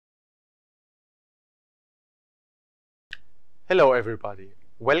Hello everybody,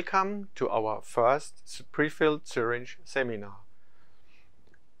 welcome to our first Prefilled Syringe Seminar.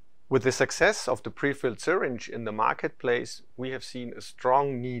 With the success of the prefilled syringe in the marketplace, we have seen a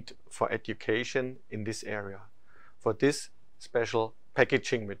strong need for education in this area, for this special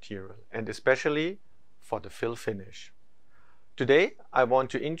packaging material and especially for the fill finish. Today I want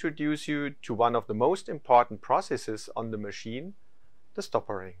to introduce you to one of the most important processes on the machine, the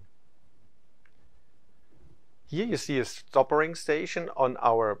stoppering. Here you see a stoppering station on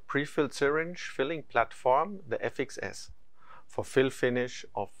our prefilled syringe filling platform, the FXS, for fill finish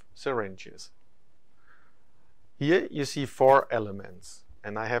of syringes. Here you see four elements,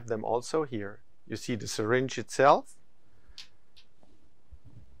 and I have them also here. You see the syringe itself,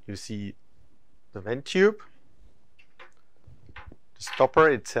 you see the vent tube, the stopper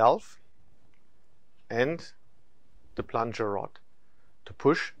itself, and the plunger rod to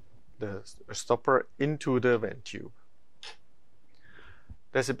push the stopper into the vent tube.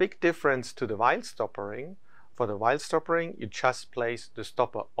 There's a big difference to the vial stoppering. For the vial stoppering, you just place the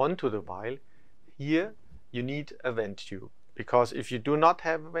stopper onto the vial. Here you need a vent tube, because if you do not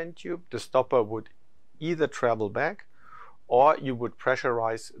have a vent tube, the stopper would either travel back or you would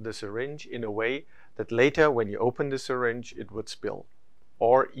pressurize the syringe in a way that later when you open the syringe it would spill,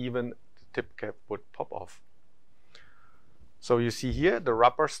 or even the tip cap would pop off. So you see here the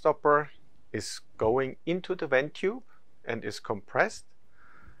rubber stopper is going into the vent tube and is compressed,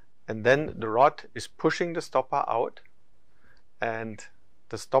 and then the rod is pushing the stopper out and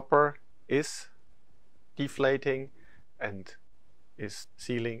the stopper is deflating and is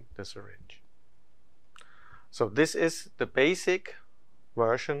sealing the syringe. So this is the basic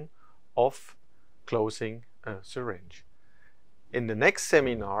version of closing a syringe. In the next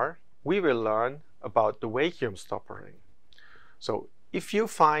seminar we will learn about the vacuum stoppering. So if you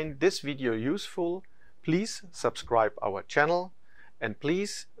find this video useful, please subscribe our channel and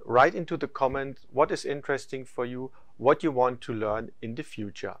please write into the comments what is interesting for you, what you want to learn in the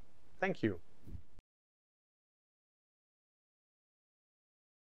future. Thank you.